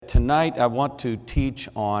tonight I want to teach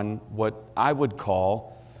on what I would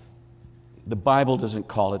call, the Bible doesn't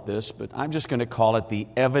call it this, but I'm just going to call it the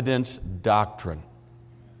evidence doctrine.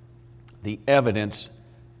 The evidence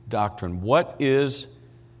doctrine. What is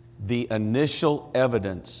the initial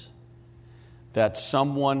evidence that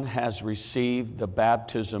someone has received the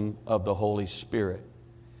baptism of the Holy Spirit?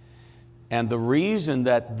 And the reason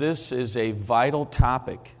that this is a vital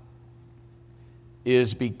topic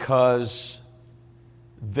is because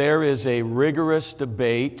there is a rigorous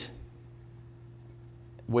debate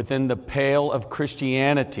within the pale of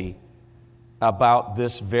Christianity about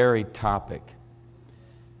this very topic.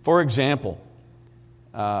 For example,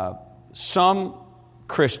 some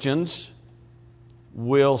Christians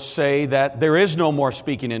will say that there is no more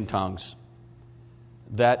speaking in tongues,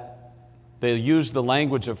 that they use the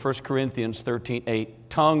language of 1 Corinthians 13:8,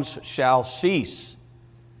 tongues shall cease,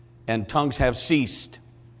 and tongues have ceased,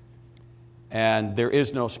 and there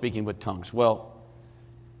is no speaking with tongues. Well,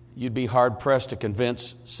 you'd be hard-pressed to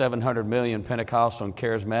convince 700 million Pentecostal and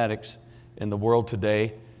charismatics in the world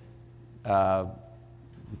today,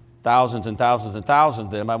 thousands and thousands and thousands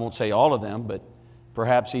of them, I won't say all of them, but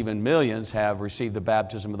perhaps even millions have received the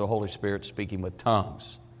baptism of the Holy Spirit speaking with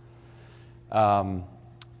tongues.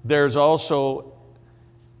 There's also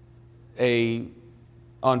a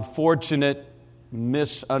unfortunate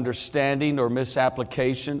misunderstanding or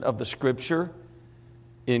misapplication of the Scripture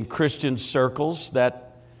in Christian circles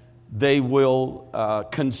that they will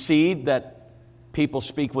concede that people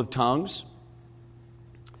speak with tongues,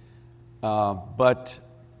 but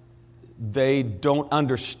they don't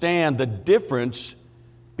understand the difference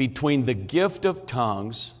between the gift of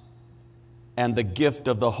tongues and the gift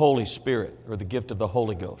of the Holy Spirit or the gift of the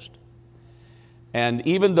Holy Ghost. And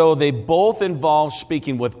even though they both involve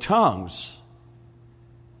speaking with tongues,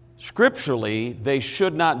 scripturally, they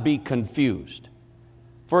should not be confused.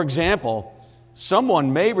 For example,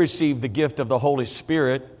 someone may receive the gift of the Holy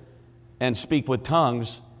Spirit and speak with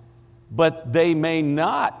tongues, but they may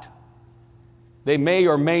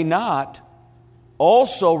or may not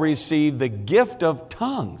also receive the gift of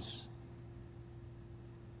tongues.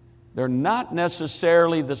 They're not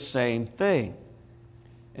necessarily the same thing.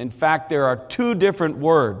 In fact, there are two different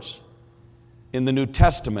words in the New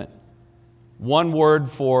Testament. One word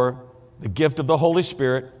for the gift of the Holy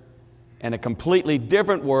Spirit and a completely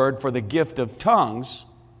different word for the gift of tongues,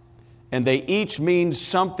 and they each mean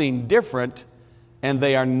something different, and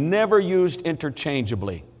they are never used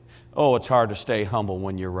interchangeably. Oh, it's hard to stay humble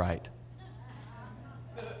when you're right.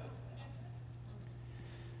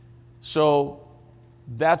 So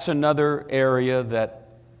that's another area that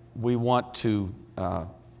we want to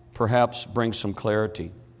perhaps bring some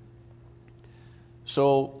clarity.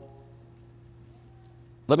 So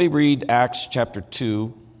let me read Acts chapter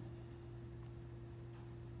 2,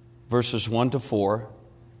 verses 1 to 4.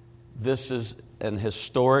 This is an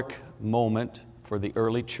historic moment for the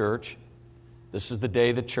early church. This is the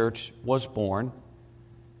day the church was born,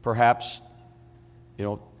 perhaps,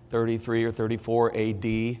 33 or 34 AD,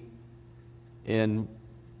 in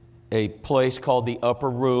a place called the Upper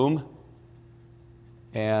Room,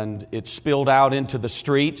 and it spilled out into the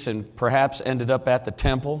streets and perhaps ended up at the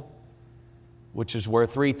temple, which is where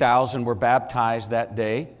 3,000 were baptized that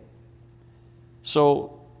day.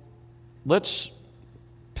 So let's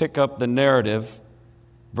pick up the narrative,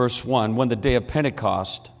 verse 1. When the day of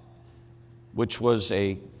Pentecost, which was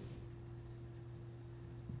a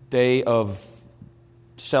day of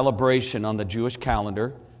celebration on the Jewish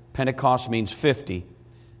calendar. Pentecost means 50.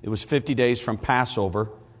 It was 50 days from Passover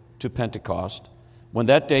to Pentecost. When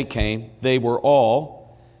that day came, they were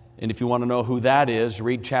all, and if you want to know who that is,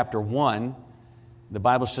 read chapter 1. The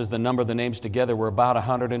Bible says the number of the names together were about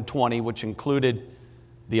 120, which included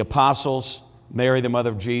the apostles, Mary, the mother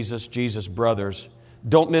of Jesus, Jesus' brothers.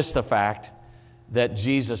 Don't miss the fact that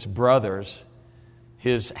Jesus' brothers,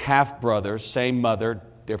 his half-brothers, same mother,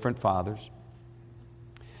 different fathers,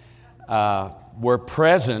 were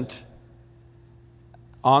present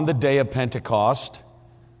on the day of Pentecost.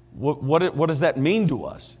 What does that mean to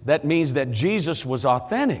us? That means that Jesus was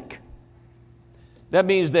authentic. That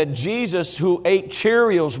means that Jesus, who ate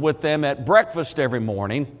Cheerios with them at breakfast every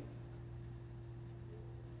morning,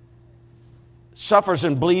 suffers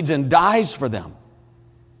and bleeds and dies for them.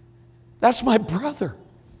 That's my brother.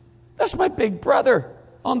 That's my big brother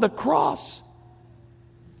on the cross.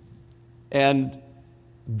 And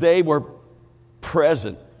they were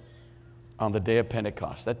present on the day of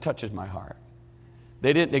Pentecost. That touches my heart.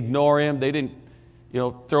 They didn't ignore him. They didn't,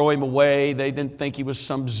 throw him away. They didn't think he was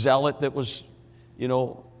some zealot that was,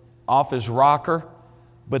 off his rocker.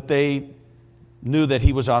 But they knew that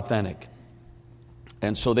he was authentic.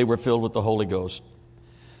 And so they were filled with the Holy Ghost.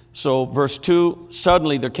 So verse 2,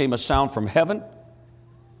 suddenly there came a sound from heaven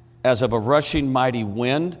as of a rushing mighty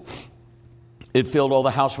wind. It filled all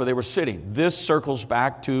the house where they were sitting. This circles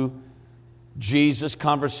back to Jesus'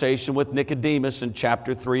 conversation with Nicodemus in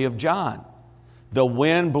chapter 3 of John. The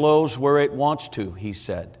wind blows where it wants to, he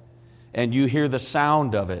said, and you hear the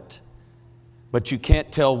sound of it, but you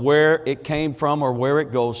can't tell where it came from or where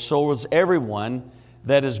it goes. So is everyone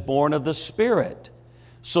that is born of the Spirit.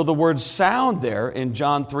 So the word sound there in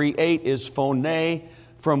John 3:8 is phone,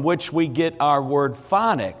 from which we get our word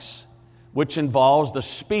phonics, which involves the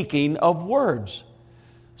speaking of words.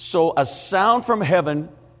 So a sound from heaven,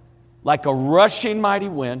 like a rushing mighty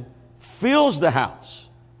wind, fills the house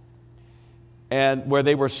and where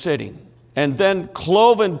they were sitting. And then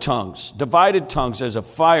cloven tongues, divided tongues as a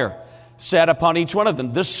fire, sat upon each one of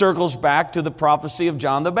them. This circles back to the prophecy of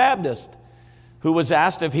John the Baptist, who was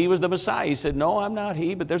asked if he was the Messiah. He said, no, I'm not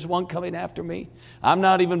he, but there's one coming after me. I'm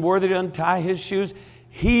not even worthy to untie his shoes.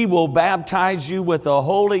 He will baptize you with the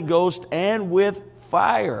Holy Ghost and with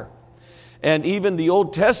fire. And even the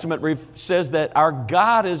Old Testament says that our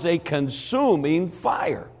God is a consuming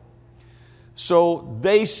fire. So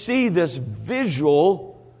they see this visual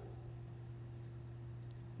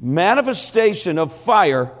manifestation of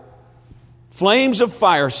fire, flames of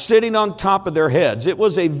fire sitting on top of their heads. It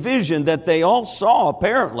was a vision that they all saw,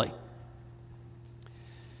 apparently.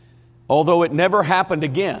 Although it never happened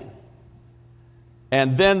again.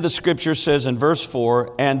 And then the scripture says in verse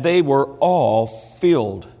 4, and they were all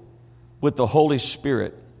filled with the Holy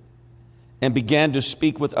Spirit and began to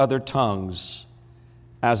speak with other tongues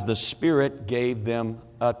as the Spirit gave them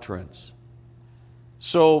utterance.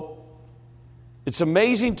 So it's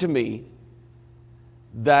amazing to me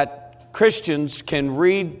that Christians can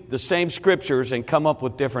read the same scriptures and come up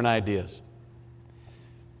with different ideas.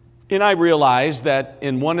 And I realize that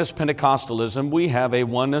in Oneness Pentecostalism, we have a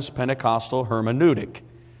Oneness Pentecostal hermeneutic,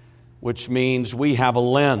 which means we have a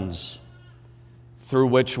lens through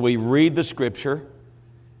which we read the Scripture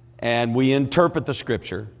and we interpret the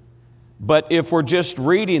Scripture. But if we're just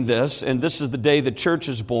reading this, and this is the day the church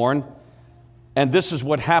is born, and this is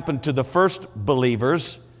what happened to the first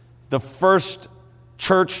believers, the first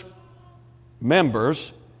church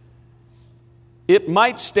members, it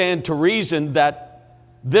might stand to reason that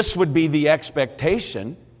this would be the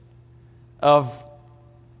expectation of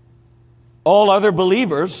all other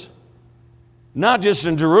believers, not just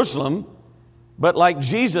in Jerusalem, but like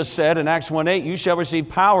Jesus said in Acts 1:8, you shall receive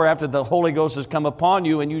power after the Holy Ghost has come upon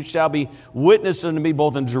you, and you shall be witnesses unto me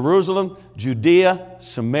both in Jerusalem, Judea,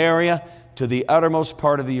 Samaria, to the uttermost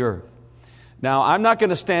part of the earth. Now, I'm not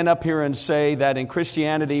going to stand up here and say that in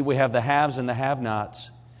Christianity we have the haves and the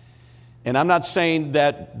have-nots. And I'm not saying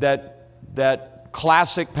that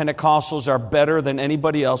classic Pentecostals are better than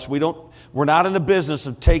anybody else. We're not in the business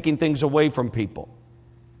of taking things away from people.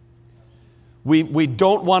 We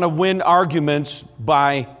don't want to win arguments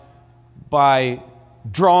by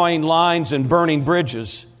drawing lines and burning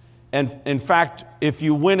bridges. And in fact, if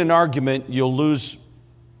you win an argument, you'll lose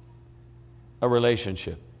a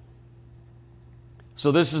relationship.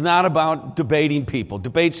 So this is not about debating people.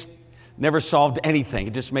 Debates never solved anything.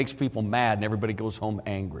 It just makes people mad and everybody goes home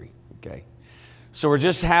angry. Okay? So we're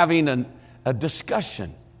just having a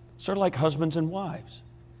discussion, sort of like husbands and wives.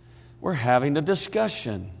 We're having a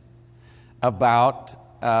discussion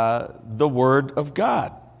about the Word of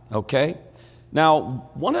God, okay? Now,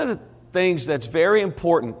 one of the things that's very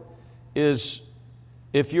important is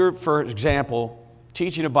if you're, for example,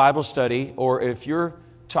 teaching a Bible study, or if you're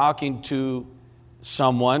talking to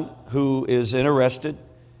someone who is interested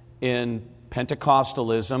in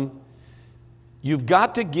Pentecostalism, you've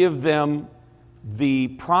got to give them the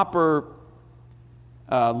proper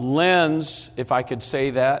lens, if I could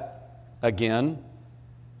say that again,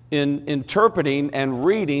 in interpreting and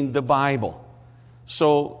reading the Bible.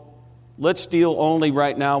 So let's deal only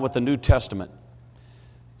right now with the New Testament.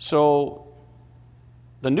 So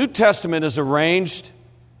the New Testament is arranged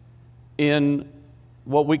in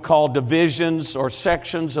what we call divisions or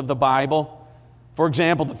sections of the Bible. For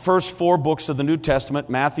example, the first 4 books of the New Testament,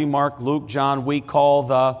 Matthew, Mark, Luke, John, we call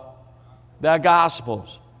the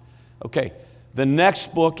Gospels. Okay, the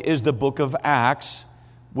next book is the book of Acts,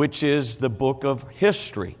 which is the book of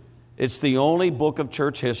history. It's the only book of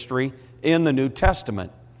church history in the New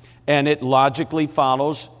Testament. And it logically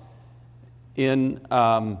follows in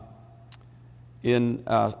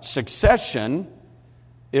succession.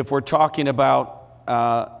 If we're talking about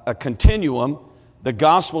a continuum, the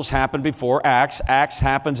Gospels happen before Acts. Acts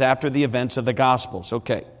happens after the events of the Gospels.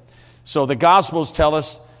 Okay, so the Gospels tell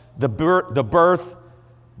us the birth,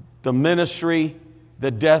 the ministry,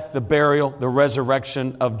 the death, the burial, the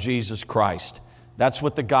resurrection of Jesus Christ. That's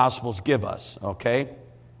what the Gospels give us, okay?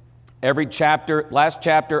 Every chapter, last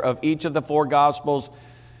chapter of each of the 4 Gospels,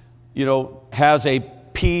 has a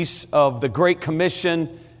piece of the Great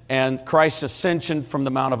Commission and Christ's ascension from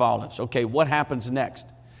the Mount of Olives. Okay, what happens next?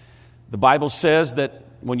 The Bible says that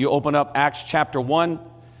when you open up Acts chapter 1,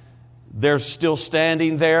 they're still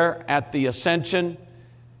standing there at the ascension,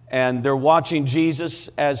 and they're watching Jesus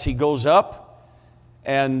as he goes up,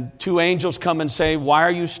 and 2 angels come and say, "Why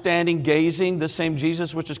are you standing gazing? This same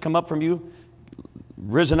Jesus which has come up from you,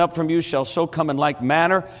 risen up from you, shall so come in like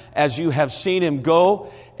manner as you have seen him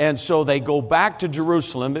go." And so they go back to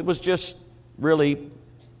Jerusalem. It was just really,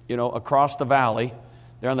 across the valley.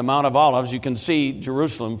 There on the Mount of Olives, you can see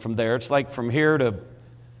Jerusalem from there. It's like from here to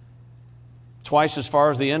twice as far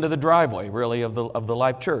as the end of the driveway, really, of the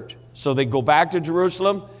Life Church. So they go back to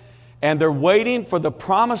Jerusalem, and they're waiting for the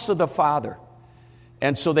promise of the Father.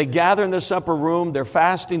 And so they gather in this upper room, they're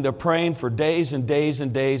fasting, they're praying for days and days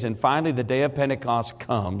and days, and finally the day of Pentecost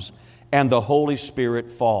comes, and the Holy Spirit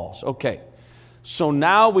falls. Okay, so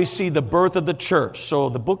now we see the birth of the church. So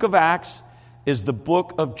the book of Acts is the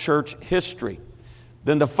book of church history.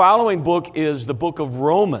 Then the following book is the book of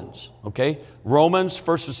Romans, okay? Romans,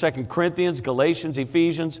 1st and 2nd Corinthians, Galatians,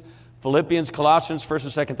 Ephesians, Philippians, Colossians, 1st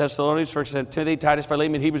and 2nd Thessalonians, 1st and 2nd Timothy, Titus,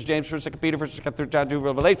 Philemon, Hebrews, James, 1st and 2nd Peter, 1st and 2nd John, 2,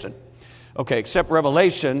 Revelation. Okay, except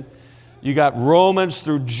Revelation, you got Romans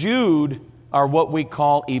through Jude are what we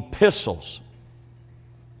call epistles.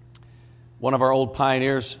 One of our old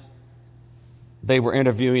pioneers, they were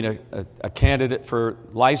interviewing a candidate for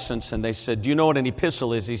license, and they said, "Do you know what an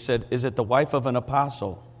epistle is?" He said, "Is it the wife of an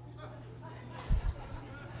apostle?"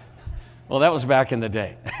 Well, that was back in the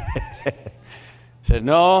day. He said,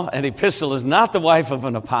 "No, an epistle is not the wife of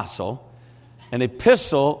an apostle. An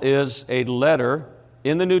epistle is a letter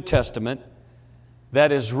in the New Testament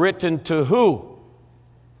that is written to who?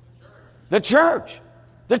 The church.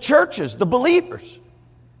 The churches, the believers.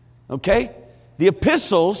 Okay? The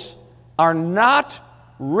epistles are not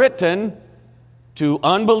written to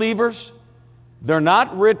unbelievers. They're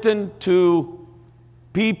not written to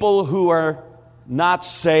people who are not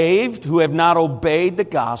saved, who have not obeyed the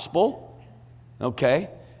gospel. Okay?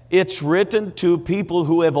 It's written to people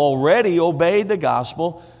who have already obeyed the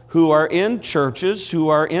gospel, who are in churches, who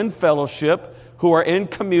are in fellowship, who are in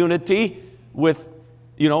community with,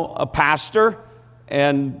 a pastor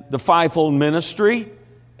and the fivefold ministry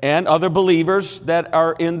and other believers that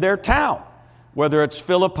are in their town, whether it's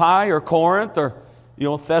Philippi or Corinth or,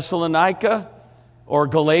 Thessalonica or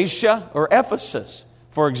Galatia or Ephesus,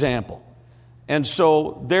 for example. And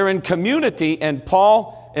so they're in community, and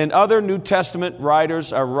Paul and other New Testament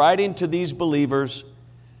writers are writing to these believers,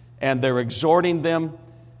 and they're exhorting them,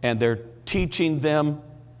 and they're teaching them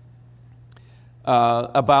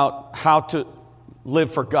about how to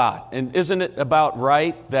live for God. And isn't it about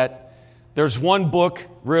right that there's one book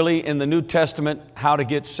really in the New Testament, how to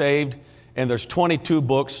get saved, and there's 22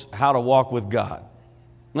 books, how to walk with God?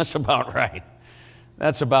 That's about right.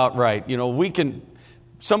 That's about right.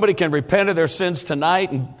 Somebody can repent of their sins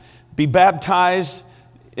tonight and be baptized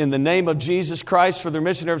in the name of Jesus Christ for the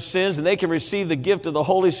remission of sins, and they can receive the gift of the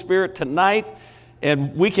Holy Spirit tonight.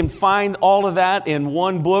 And we can find all of that in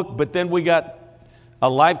one book, but then we got a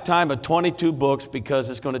lifetime of 22 books because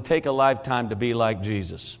it's going to take a lifetime to be like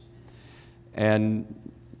Jesus.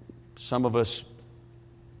 And some of us,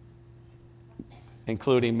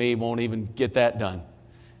 including me, won't even get that done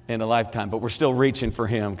in a lifetime, but we're still reaching for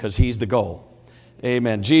Him because He's the goal.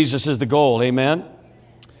 Amen. Jesus is the goal. Amen.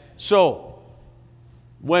 So,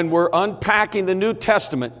 when we're unpacking the New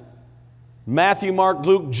Testament, Matthew, Mark,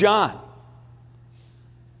 Luke, John,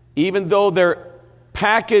 even though they're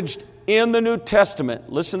packaged in the New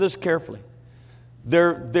Testament, listen to this carefully.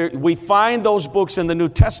 We find those books in the New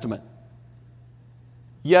Testament.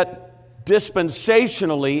 Yet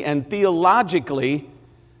dispensationally and theologically,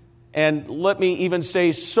 and let me even say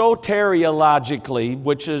soteriologically,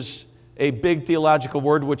 which is a big theological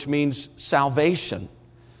word which means salvation.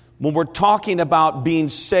 When we're talking about being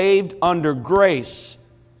saved under grace,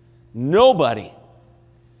 nobody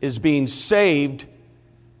is being saved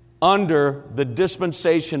under the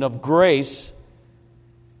dispensation of grace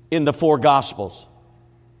in the four Gospels.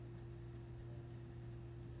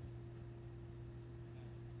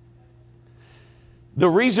 The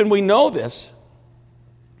reason we know this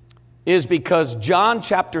is because John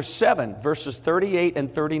chapter 7, verses 38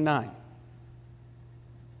 and 39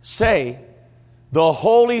 say, the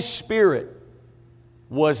Holy Spirit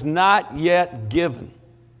was not yet given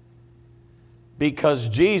because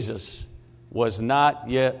Jesus was not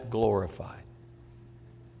yet glorified.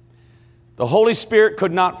 The Holy Spirit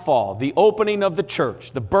could not fall. The opening of the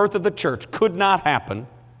church, the birth of the church could not happen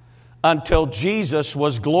until Jesus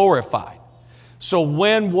was glorified. So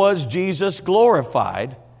when was Jesus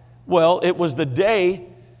glorified? Well, it was the day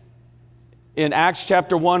in Acts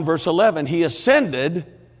chapter 1, verse 11, he ascended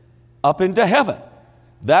up into heaven.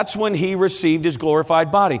 That's when he received his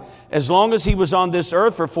glorified body. As long as he was on this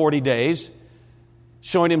earth for 40 days,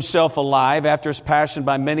 showing himself alive after his passion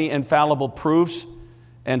by many infallible proofs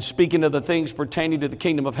and speaking of the things pertaining to the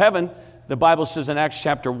kingdom of heaven, the Bible says in Acts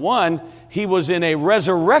chapter 1, he was in a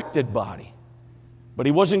resurrected body, but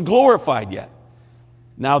he wasn't glorified yet.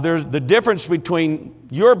 Now, there's the difference between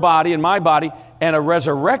your body and my body and a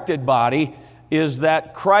resurrected body is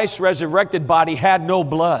that Christ's resurrected body had no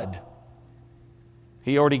blood.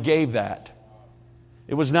 He already gave that.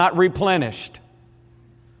 It was not replenished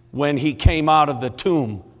when he came out of the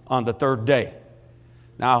tomb on the third day.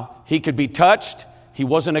 Now, he could be touched. He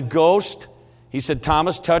wasn't a ghost. He said,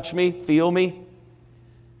 Thomas, touch me, feel me.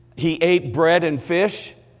 He ate bread and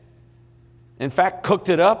fish. In fact, cooked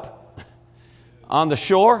it up on the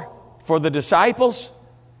shore for the disciples.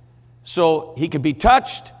 So he could be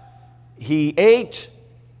touched. He ate,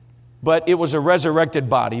 but it was a resurrected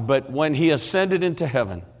body. But when he ascended into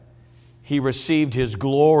heaven, he received his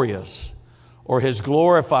glorious or his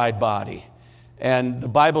glorified body. And the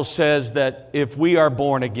Bible says that if we are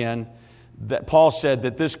born again, that Paul said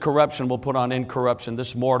that this corruption will put on incorruption,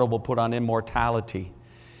 this mortal will put on immortality.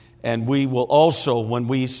 And we will also, when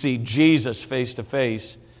we see Jesus face to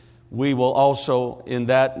face, we will also, in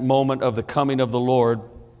that moment of the coming of the Lord,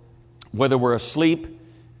 whether we're asleep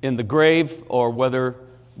in the grave or whether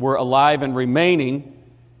we're alive and remaining,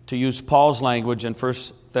 to use Paul's language in 1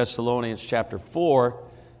 Thessalonians chapter 4,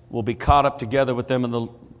 we'll be caught up together with them in the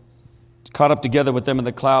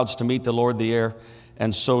clouds to meet the Lord in the air,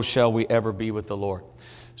 and so shall we ever be with the Lord.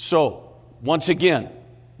 So, once again,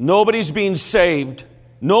 nobody's being saved.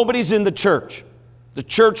 Nobody's in the church. The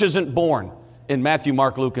church isn't born in Matthew,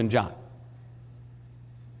 Mark, Luke, and John.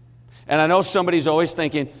 And I know somebody's always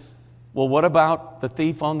thinking, well, what about the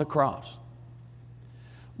thief on the cross?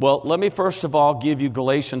 Well, let me first of all give you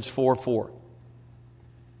Galatians 4:4.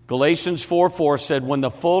 Galatians 4:4 said, when the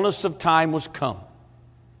fullness of time was come,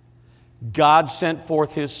 God sent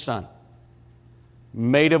forth his Son,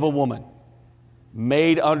 made of a woman,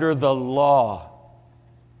 made under the law,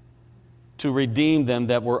 to redeem them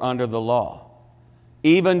that were under the law.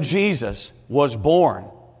 Even Jesus was born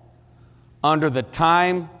under the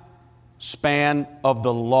time span of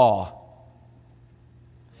the law.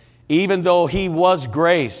 Even though he was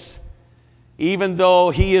grace, even though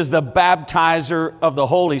he is the baptizer of the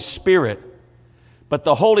Holy Spirit, but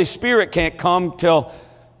the Holy Spirit can't come till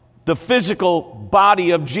the physical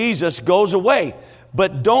body of Jesus goes away.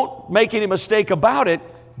 But don't make any mistake about it,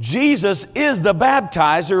 Jesus is the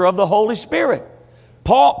baptizer of the Holy Spirit.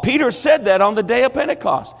 Peter said that on the day of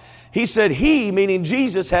Pentecost. He said, he, meaning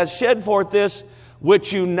Jesus, has shed forth this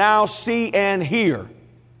which you now see and hear.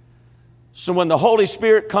 So when the Holy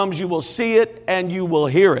Spirit comes, you will see it and you will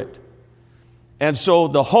hear it. And so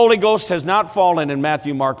the Holy Ghost has not fallen in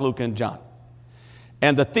Matthew, Mark, Luke, and John.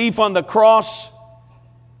 And the thief on the cross,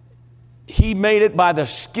 he made it by the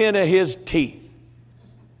skin of his teeth.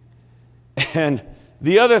 And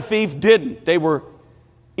the other thief didn't. They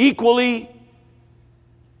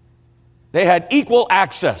had equal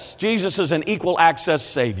access. Jesus is an equal access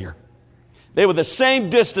Savior. They were the same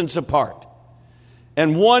distance apart.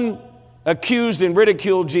 And one accused and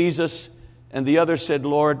ridiculed Jesus, and the other said,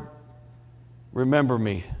 Lord, remember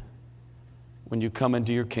me when you come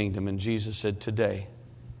into your kingdom. And Jesus said, today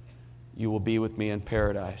you will be with me in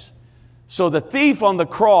paradise. So the thief on the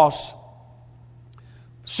cross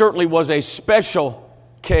certainly was a special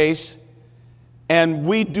case, and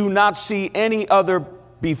we do not see any other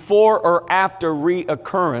before or after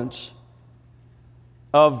reoccurrence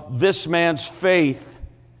of this man's faith.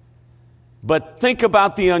 But think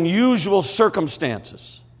about the unusual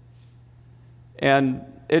circumstances. And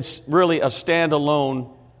it's really a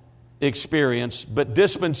standalone experience, but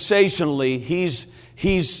dispensationally,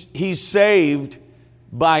 he's saved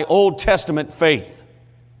by Old Testament faith.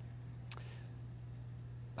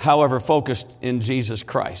 However, focused in Jesus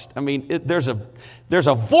Christ. I mean, there's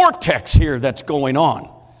a vortex here that's going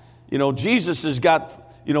on. You know, Jesus has got,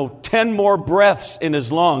 10 more breaths in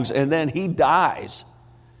his lungs, and then he dies.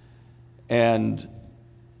 And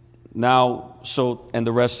now, and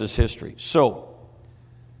the rest is history. So,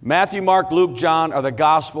 Matthew, Mark, Luke, John are the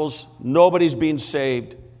Gospels. Nobody's being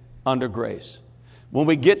saved under grace. When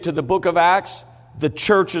we get to the book of Acts, the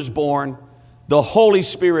church is born, the Holy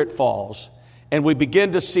Spirit falls, and we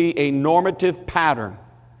begin to see a normative pattern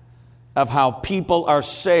of how people are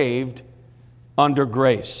saved under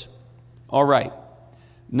grace. All right.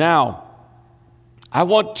 Now, I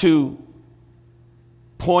want to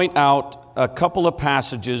point out a couple of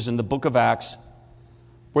passages in the book of Acts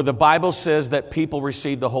where the Bible says that people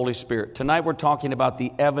receive the Holy Spirit. Tonight we're talking about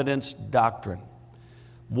the evidence doctrine.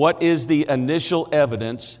 What is the initial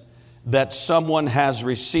evidence that someone has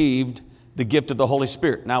received the gift of the Holy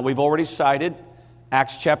Spirit? Now, we've already cited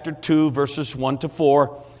Acts chapter 2, verses 1 to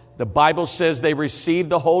 4. The Bible says they received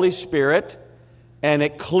the Holy Spirit, and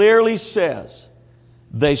it clearly says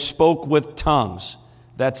they spoke with tongues.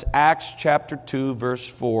 That's Acts chapter 2, verse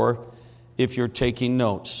 4, if you're taking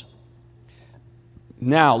notes.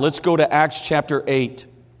 Now, let's go to Acts chapter 8.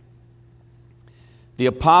 The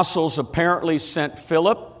apostles apparently sent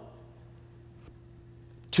Philip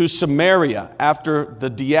to Samaria after the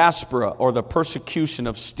diaspora or the persecution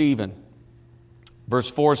of Stephen. Verse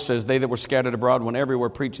 4 says, they that were scattered abroad went everywhere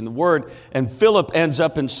preaching the word, and Philip ends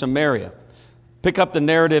up in Samaria. Pick up the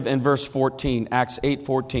narrative in verse 14, Acts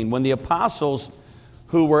 8:14. When the apostles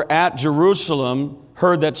who were at Jerusalem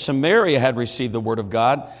heard that Samaria had received the word of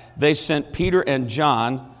God, they sent Peter and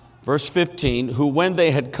John, verse 15, who when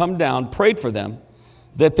they had come down prayed for them,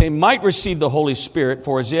 that they might receive the Holy Spirit,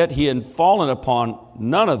 for as yet he had fallen upon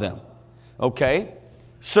none of them. Okay?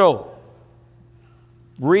 So,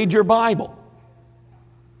 read your Bible.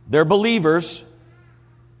 They're believers.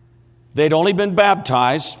 They'd only been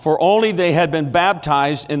baptized, for only they had been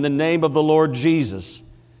baptized in the name of the Lord Jesus.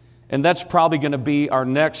 And that's probably going to be our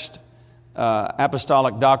next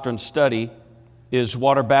apostolic doctrine study, is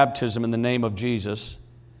water baptism in the name of Jesus.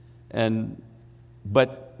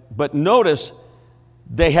 But notice,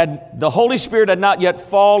 the Holy Spirit had not yet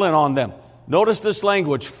fallen on them. Notice this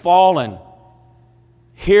language, fallen.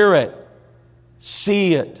 Hear it.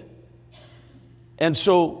 See it. And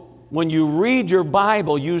so when you read your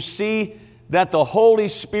Bible, you see that the Holy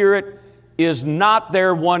Spirit is not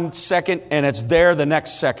there 1 second and it's there the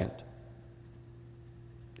next second.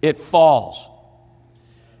 It falls.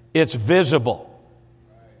 It's visible.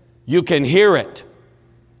 You can hear it.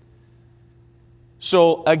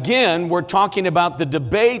 So again, we're talking about the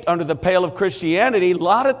debate under the pale of Christianity. A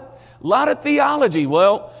lot of theology.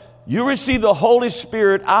 Well, you receive the Holy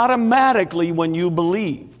Spirit automatically when you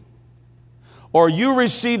believe. Or you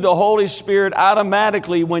receive the Holy Spirit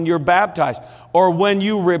automatically when you're baptized. Or when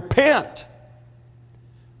you repent.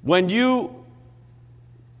 When you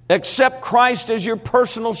accept Christ as your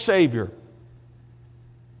personal Savior.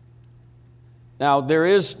 Now, there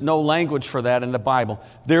is no language for that in the Bible.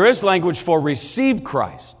 There is language for receive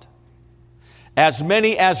Christ. As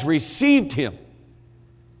many as received Him,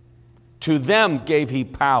 to them gave He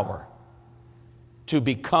power to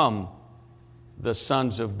become the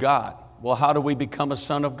sons of God. Well, how do we become a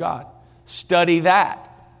son of God? Study that.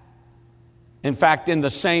 In fact, in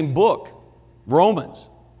the same book, Romans,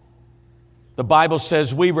 the Bible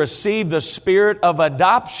says we receive the spirit of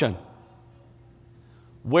adoption,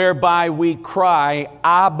 whereby we cry,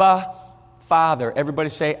 Abba, Father. Everybody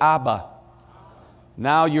say Abba.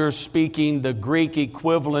 Now you're speaking the Greek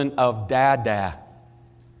equivalent of Dada.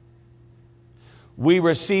 We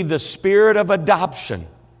receive the spirit of adoption,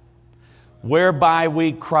 whereby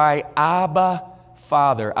we cry, Abba,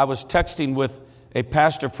 Father. I was texting with a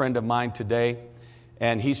pastor friend of mine today,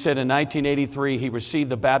 and he said in 1983 he received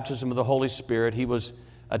the baptism of the Holy Spirit. He was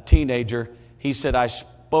a teenager. He said, I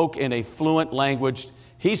spoke in a fluent language.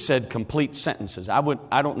 He said complete sentences. I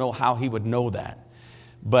don't know how he would know that.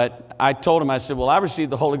 But I told him, I said, well, I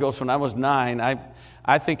received the Holy Ghost when I was 9.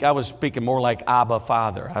 I think I was speaking more like Abba,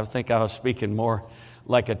 Father. I think I was speaking more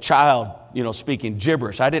like a child, speaking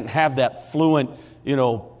gibberish. I didn't have that fluent,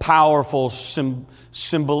 powerful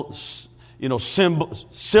syllables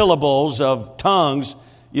of tongues,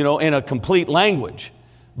 in a complete language.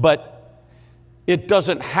 But it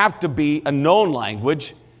doesn't have to be a known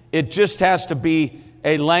language. It just has to be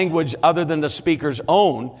a language other than the speaker's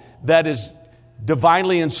own that is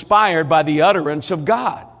divinely inspired by the utterance of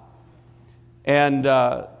God. And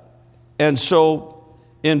so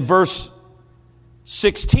in verse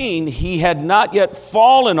 16, he had not yet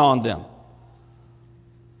fallen on them.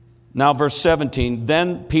 Now verse 17,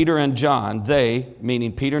 then Peter and John, they,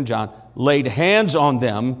 meaning Peter and John, laid hands on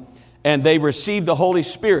them and they received the Holy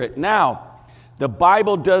Spirit. Now, the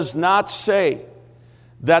Bible does not say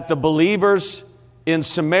that the believers in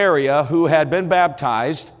Samaria who had been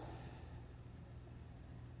baptized,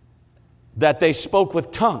 that they spoke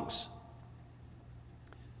with tongues.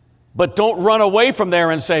 But don't run away from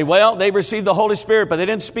there and say, well, they received the Holy Spirit, but they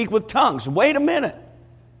didn't speak with tongues. Wait a minute.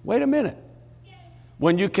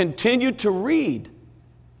 When you continue to read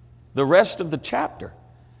the rest of the chapter,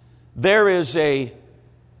 there is a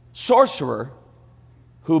sorcerer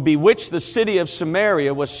who bewitched the city of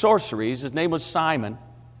Samaria with sorceries. His name was Simon.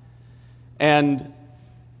 And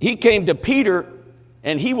he came to Peter,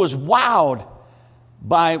 and he was wowed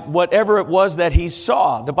by whatever it was that he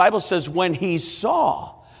saw. The Bible says when he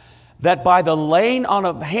saw that by the laying on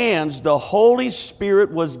of hands the Holy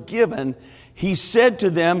Spirit was given, he said to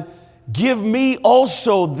them, "Give me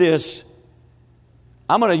also this,"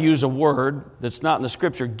 I'm going to use a word that's not in the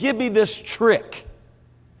Scripture, "give me this trick.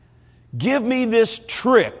 Give me this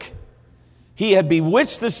trick." He had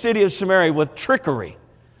bewitched the city of Samaria with trickery,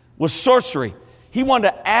 with sorcery. He wanted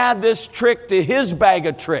to add this trick to his bag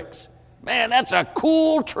of tricks. Man, that's a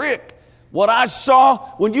cool trick. What I saw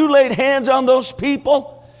when you laid hands on those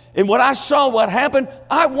people, and what I saw what happened,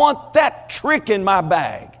 I want that trick in my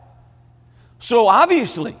bag. So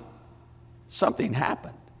obviously, something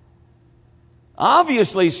happened.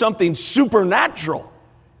 Obviously, something supernatural,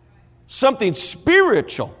 something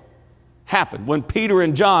spiritual happened when Peter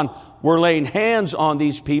and John were laying hands on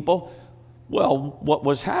these people. Well, what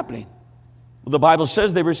was happening? The Bible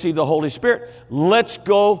says they received the Holy Spirit. Let's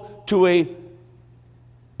go to a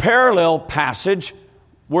parallel passage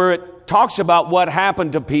where it talks about what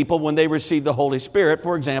happened to people when they received the Holy Spirit.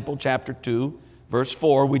 For example, chapter 2, verse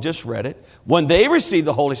 4, we just read it. When they received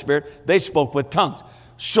the Holy Spirit, they spoke with tongues.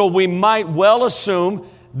 So we might well assume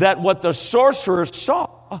that what the sorcerer saw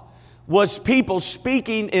was people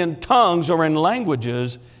speaking in tongues or in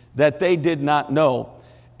languages that they did not know.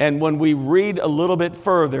 And when we read a little bit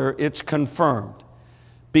further, it's confirmed.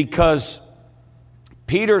 Because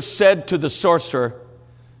Peter said to the sorcerer,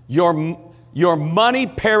 your money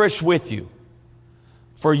perish with you,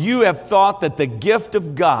 for you have thought that the gift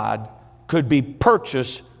of God could be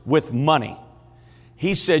purchased with money.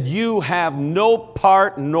 He said, you have no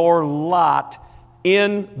part nor lot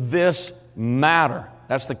in this matter.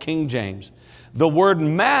 That's the King James. The word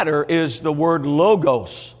matter is the word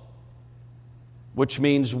logos, which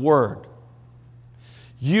means word.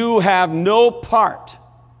 You have no part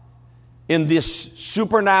in this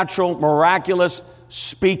supernatural, miraculous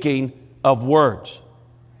speaking of words,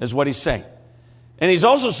 is what he's saying. And he's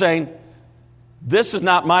also saying, this is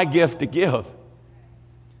not my gift to give.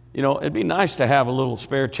 You know, it'd be nice to have a little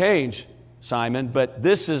spare change, Simon, but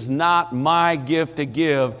this is not my gift to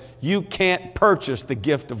give. You can't purchase the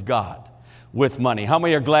gift of God with money. How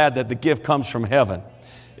many are glad that the gift comes from heaven?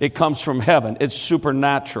 It comes from heaven. It's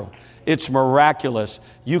supernatural. It's miraculous.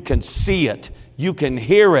 You can see it. You can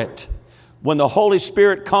hear it. When the Holy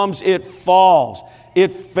Spirit comes, it falls.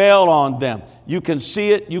 It fell on them. You can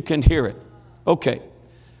see it. You can hear it. Okay.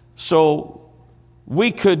 So we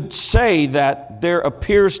could say that there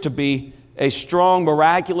appears to be a strong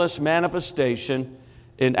miraculous manifestation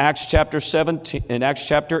in Acts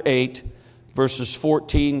chapter 8, verses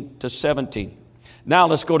 14 to 17. Now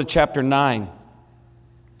let's go to chapter 9.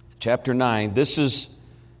 Chapter 9. This is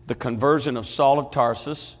the conversion of Saul of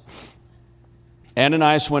Tarsus.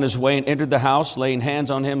 Ananias went his way and entered the house, laying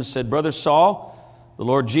hands on him and said, Brother Saul, the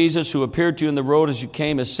Lord Jesus, who appeared to you in the road as you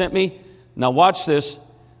came, has sent me. Now watch this.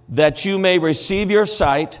 That you may receive your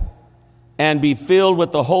sight and be filled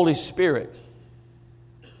with the Holy Spirit.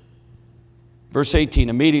 Verse 18,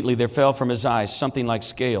 immediately there fell from his eyes something like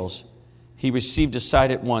scales. He received his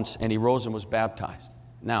sight at once, and he rose and was baptized.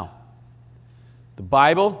 Now, the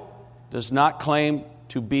Bible does not claim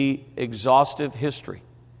to be exhaustive history.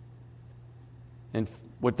 And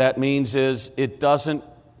what that means is it doesn't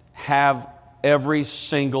have every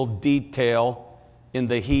single detail in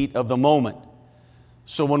the heat of the moment.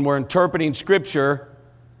 So when we're interpreting Scripture,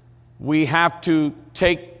 we have to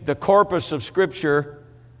take the corpus of Scripture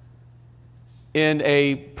in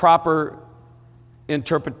a proper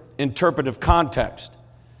interpretive context.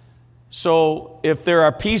 So if there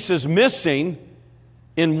are pieces missing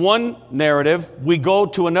in one narrative, we go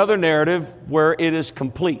to another narrative where it is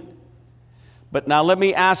complete. But now let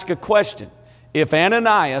me ask a question. If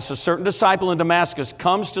Ananias, a certain disciple in Damascus,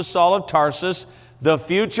 comes to Saul of Tarsus, the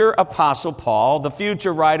future Apostle Paul, the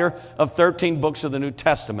future writer of 13 books of the New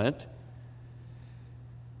Testament,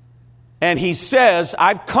 and he says,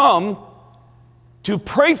 I've come to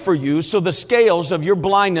pray for you so the scales of your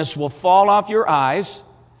blindness will fall off your eyes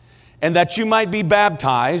and that you might be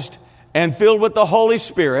baptized and filled with the Holy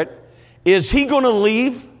Spirit. Is he going to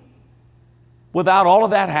leave without all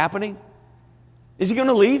of that happening? Is he going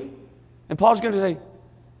to leave? And Paul's going to say,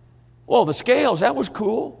 well, the scales, that was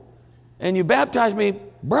cool. And you baptized me.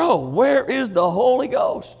 Bro, where is the Holy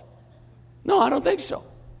Ghost? No, I don't think so.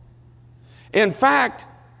 In fact,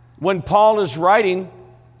 when Paul is writing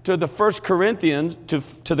to the First Corinthians,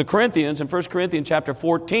 to the Corinthians in 1 Corinthians chapter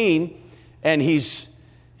 14, and he's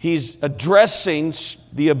he's addressing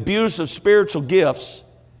the abuse of spiritual gifts.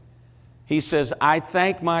 He says, I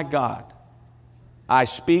thank my God, I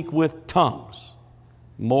speak with tongues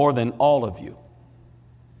more than all of you.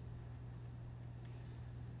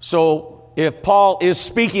 So if Paul is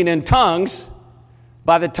speaking in tongues,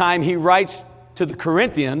 by the time he writes to the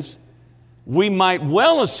Corinthians, we might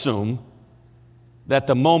well assume that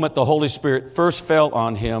the moment the Holy Spirit first fell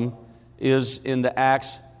on him is in the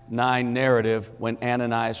Acts 9 narrative when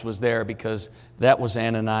Ananias was there, because that was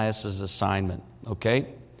Ananias' assignment. Okay?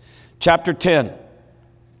 Chapter 10.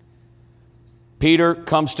 Peter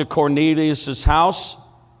comes to Cornelius' house,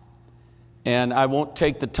 and I won't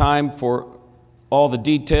take the time for all the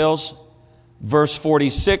details. Verse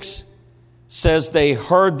 46 says they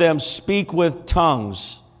heard them speak with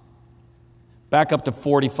tongues. Back up to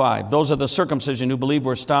 45. Those of the circumcision who believed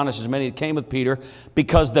were astonished, as many that came with Peter,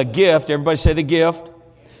 because the gift, everybody say the gift,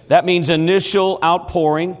 that means initial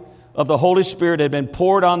outpouring of the Holy Spirit had been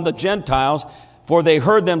poured on the Gentiles, for they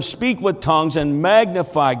heard them speak with tongues and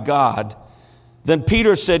magnify God. Then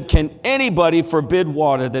Peter said, can anybody forbid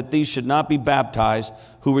water that these should not be baptized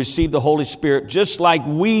who received the Holy Spirit just like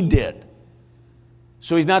we did?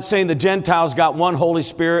 So he's not saying the Gentiles got one Holy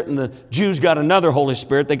Spirit and the Jews got another Holy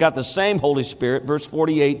Spirit. They got the same Holy Spirit. Verse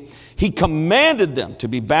 48, he commanded them to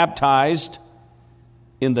be baptized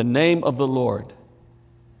in the name of the Lord.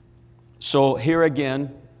 So here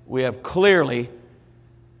again, we have clearly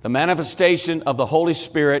the manifestation of the Holy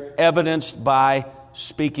Spirit evidenced by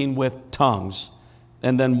speaking with tongues.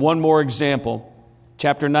 And then one more example.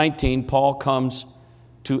 Chapter 19, Paul comes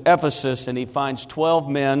to Ephesus and he finds 12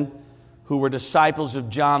 men who were disciples of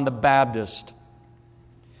John the Baptist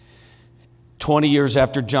 20 years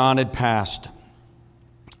after John had passed.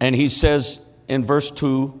 And he says in verse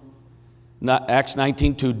 2, Acts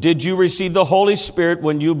 19:2, did you receive the Holy Spirit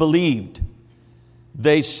when you believed?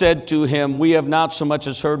 They said to him, we have not so much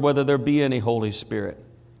as heard whether there be any Holy Spirit.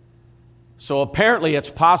 So apparently it's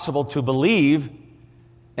possible to believe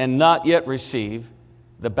and not yet receive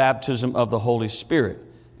the baptism of the Holy Spirit.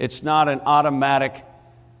 It's not an automatic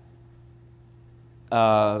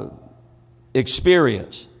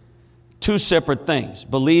experience. Two separate things,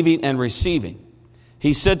 believing and receiving.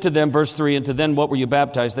 He said to them, verse 3, and to them, what were you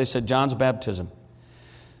baptized? They said, John's baptism.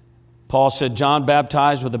 Paul said, John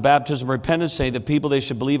baptized with the baptism of repentance, saying the people they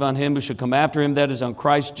should believe on him who should come after him, that is on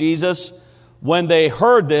Christ Jesus. When they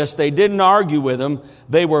heard this, they didn't argue with him.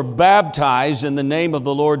 They were baptized in the name of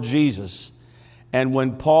the Lord Jesus. And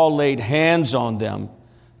when Paul laid hands on them,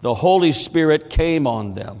 the Holy Spirit came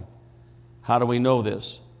on them. How do we know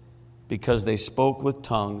this? Because they spoke with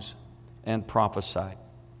tongues and prophesied.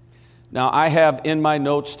 Now, I have in my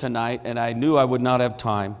notes tonight, and I knew I would not have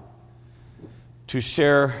time to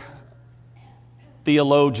share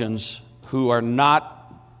theologians who are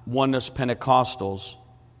not oneness Pentecostals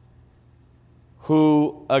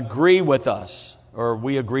who agree with us, or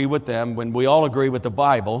we agree with them, when we all agree with the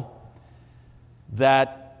Bible,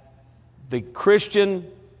 that the Christian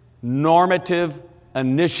normative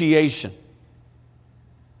initiation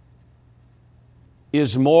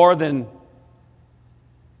is more than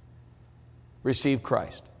receive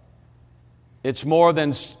Christ. It's more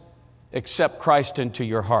than accept Christ into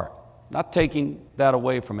your heart. Not taking that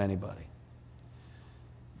away from anybody.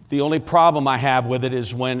 The only problem I have with it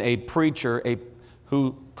is when a preacher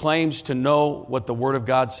who claims to know what the Word of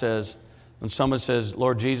God says, when someone says,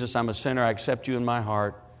 Lord Jesus, I'm a sinner, I accept you in my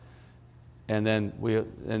heart, and then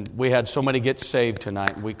we had so many get saved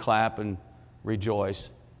tonight, and we clap and rejoice.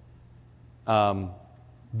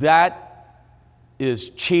 That is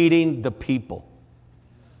cheating the people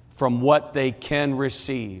from what they can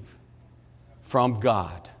receive from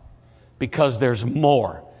God, because there's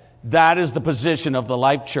more. That is the position of the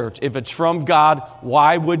Life Church. If it's from God,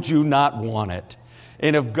 why would you not want it?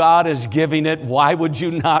 And if God is giving it, why would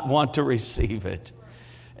you not want to receive it?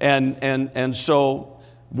 And so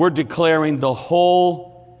we're declaring the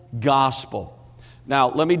whole gospel. Now,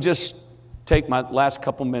 let me just take my last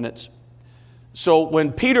couple minutes. So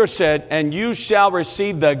when Peter said, and you shall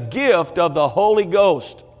receive the gift of the Holy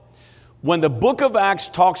Ghost, when the book of Acts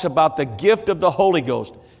talks about the gift of the Holy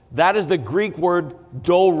Ghost, that is the Greek word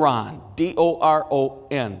doron,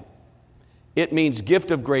 D-O-R-O-N. It means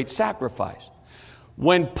gift of great sacrifice.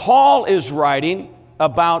 When Paul is writing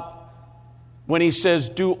about, when he says,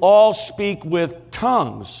 do all speak with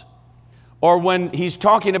tongues, or when he's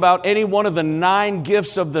talking about any one of the 9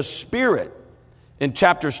 gifts of the Spirit in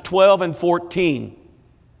chapters 12 and 14,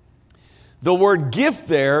 the word gift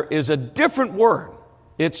there is a different word.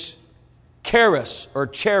 It's charis or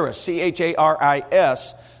charis,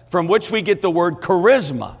 C-H-A-R-I-S, from which we get the word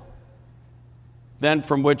charisma. then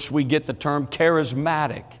from which we get the term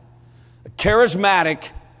charismatic.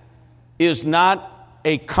 Charismatic is not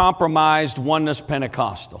a compromised oneness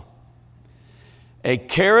Pentecostal. A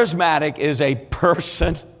charismatic is a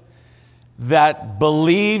person that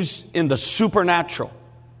believes in the supernatural.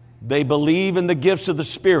 They believe in the gifts of the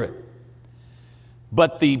Spirit.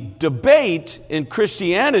 But the debate in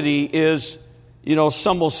Christianity is,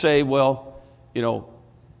 some will say, well,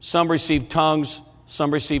 some receive tongues,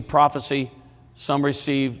 some receive prophecy, some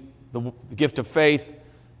receive the gift of faith,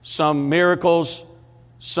 some miracles,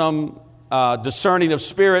 some discerning of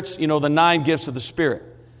spirits, the 9 gifts of the Spirit.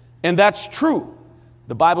 And that's true.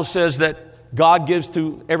 The Bible says that God gives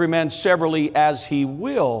to every man severally as he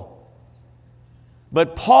will.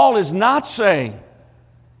 But Paul is not saying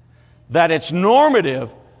that it's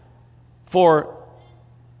normative for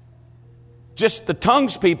just the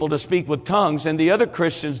tongues people to speak with tongues and the other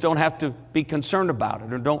Christians don't have to be concerned about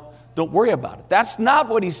it or don't worry about it. That's not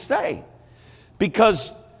what he's saying.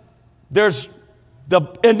 Because there's the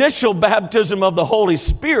initial baptism of the Holy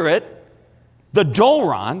Spirit, the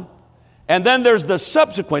Doron, and then there's the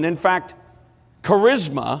subsequent. In fact,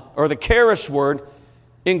 charisma, or the charis word,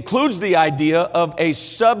 includes the idea of a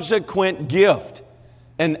subsequent gift,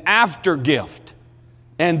 an after gift.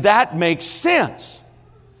 And that makes sense.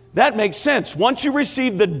 That makes sense. Once you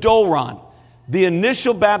receive the Doron, the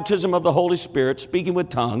initial baptism of the Holy Spirit, speaking with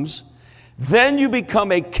tongues, then you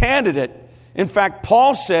become a candidate. In fact,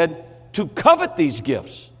 Paul said to covet these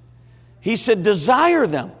gifts. He said, desire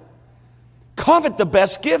them. Covet the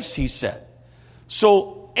best gifts, he said.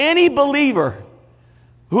 So any believer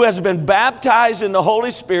who has been baptized in the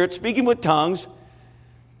Holy Spirit, speaking with tongues,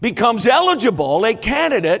 becomes eligible, a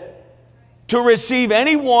candidate, to receive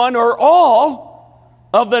any one or all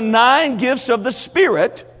of the 9 gifts of the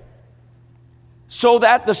Spirit so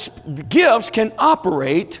that the gifts can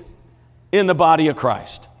operate in the body of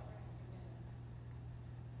Christ.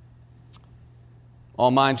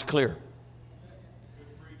 All minds clear.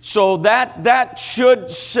 So that should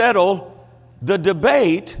settle the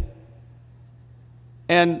debate.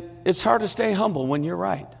 And it's hard to stay humble when you're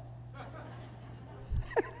right.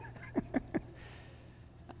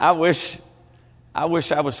 I wish I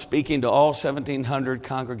was speaking to all 1,700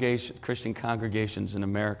 Christian congregations in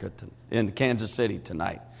America, in Kansas City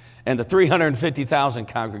tonight, and the 350,000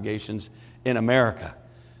 congregations in America,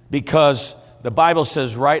 because the Bible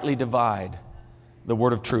says, rightly divide the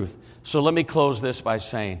word of truth. So let me close this by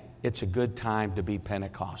saying, it's a good time to be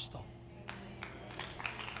Pentecostal.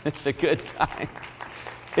 It's a good time.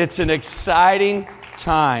 It's an exciting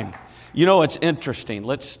time. It's interesting.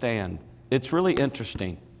 Let's stand. It's really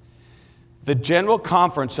interesting. The General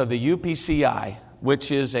Conference of the UPCI,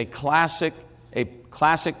 which is a classic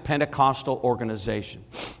Pentecostal organization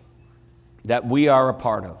that we are a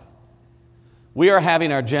part of. We are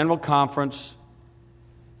having our General Conference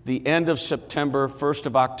the end of September, 1st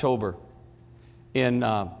of October in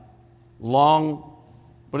Long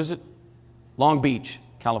Beach,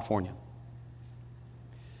 California.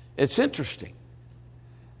 It's interesting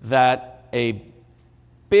that a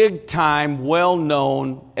big-time,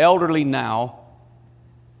 well-known, elderly now,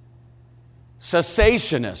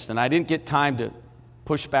 cessationist, and I didn't get time to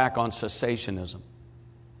push back on cessationism.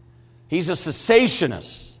 He's a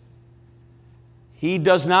cessationist. He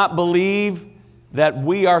does not believe that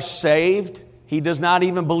we are saved. He does not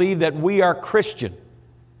even believe that we are Christian.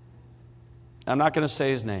 I'm not going to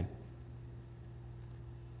say his name.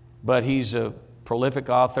 But he's a prolific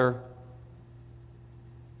author.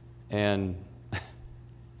 And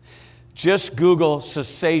just Google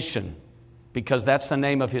cessation, because that's the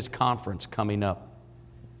name of his conference coming up.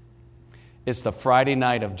 It's the Friday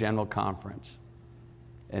night of General Conference.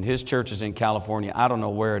 And his church is in California. I don't know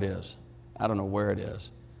where it is.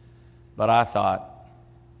 But I thought,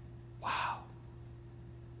 wow.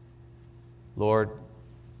 Lord,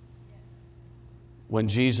 when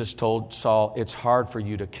Jesus told Saul, it's hard for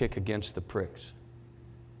you to kick against the pricks.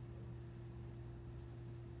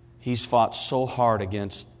 He's fought so hard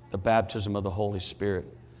against the baptism of the Holy Spirit.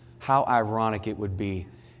 How ironic it would be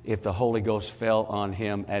if the Holy Ghost fell on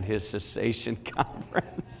him at his cessation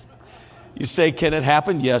conference. You say, can it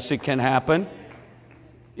happen? Yes, it can happen.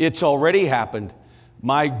 It's already happened.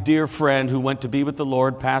 My dear friend who went to be with the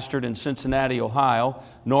Lord, pastored in Cincinnati, Ohio,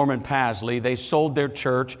 Norman Pasley, they sold their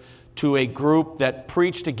church to a group that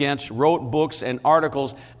preached against, wrote books and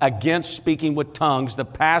articles against speaking with tongues. The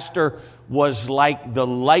pastor was like the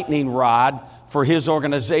lightning rod for his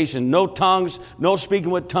organization. No tongues, no speaking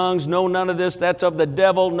with tongues, no none of this. That's of the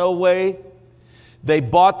devil, no way. They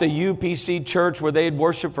bought the UPC church where they had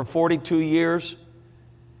worshiped for 42 years.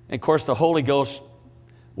 And of course, the Holy Ghost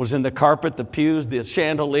was in the carpet, the pews, the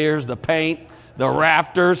chandeliers, the paint, the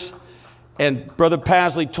rafters. And Brother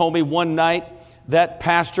Pasley told me one night that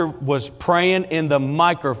pastor was praying in the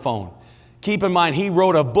microphone. Keep in mind, he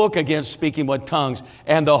wrote a book against speaking with tongues,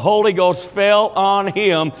 and the Holy Ghost fell on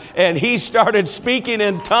him, and he started speaking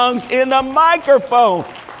in tongues in the microphone.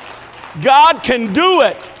 God can do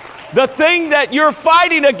it. The thing that you're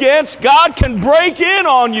fighting against, God can break in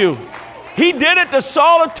on you. He did it to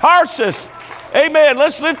Saul of Tarsus. Amen.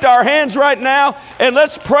 Let's lift our hands right now, and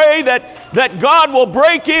let's pray that God will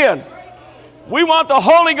break in. We want the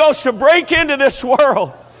Holy Ghost to break into this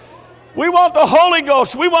world. We want the Holy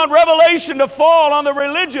Ghost. We want revelation to fall on the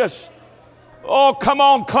religious. Oh, come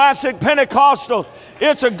on, classic Pentecostal.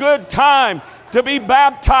 It's a good time to be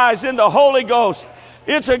baptized in the Holy Ghost.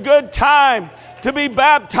 It's a good time to be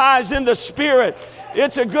baptized in the Spirit.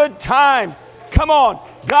 It's a good time. Come on,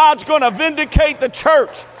 God's going to vindicate the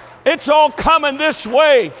church. It's all coming this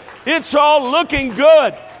way. It's all looking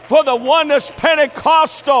good for the oneness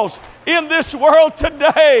Pentecostals in this world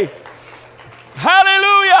today.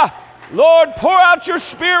 Hallelujah. Lord, pour out your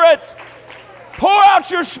Spirit. Pour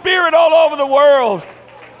out your Spirit all over the world.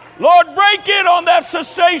 Lord, break in on that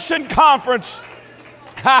cessation conference.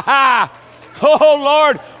 Ha ha. Oh,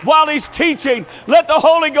 Lord, while He's teaching, let the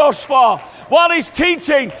Holy Ghost fall. While He's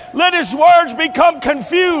teaching, let His words become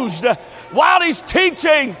confused. While He's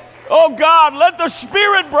teaching, oh God, let the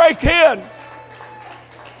Spirit break in.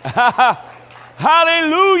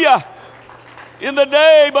 Hallelujah. In the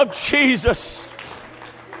name of Jesus.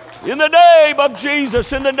 In the name of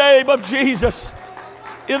Jesus. In the name of Jesus.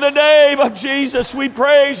 In the name of Jesus, we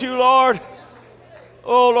praise you, Lord.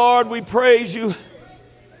 Oh, Lord, we praise you.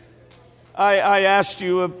 I asked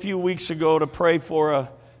you a few weeks ago to pray for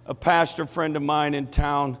a pastor friend of mine in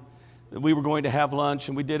town that we were going to have lunch,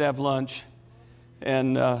 and we did have lunch.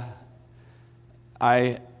 And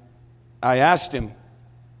I asked him,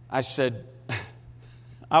 I said,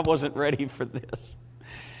 I wasn't ready for this.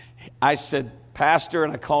 I said, Pastor,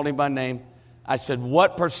 and I called him by name. I said,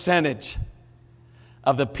 what percentage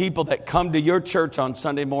of the people that come to your church on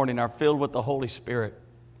Sunday morning are filled with the Holy Spirit?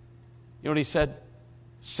 You know what he said?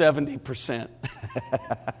 70%.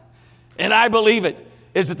 And I believe it.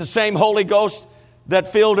 Is it the same Holy Ghost that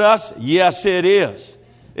filled us? Yes, it is.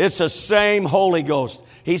 It's the same Holy Ghost.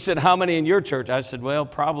 He said, how many in your church? I said, well,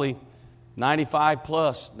 probably 95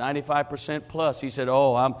 plus, 95% plus. He said,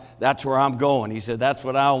 that's where I'm going. He said, that's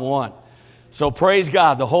what I want. So praise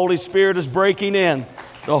God. The Holy Spirit is breaking in.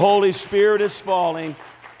 The Holy Spirit is falling.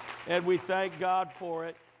 And we thank God for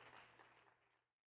it.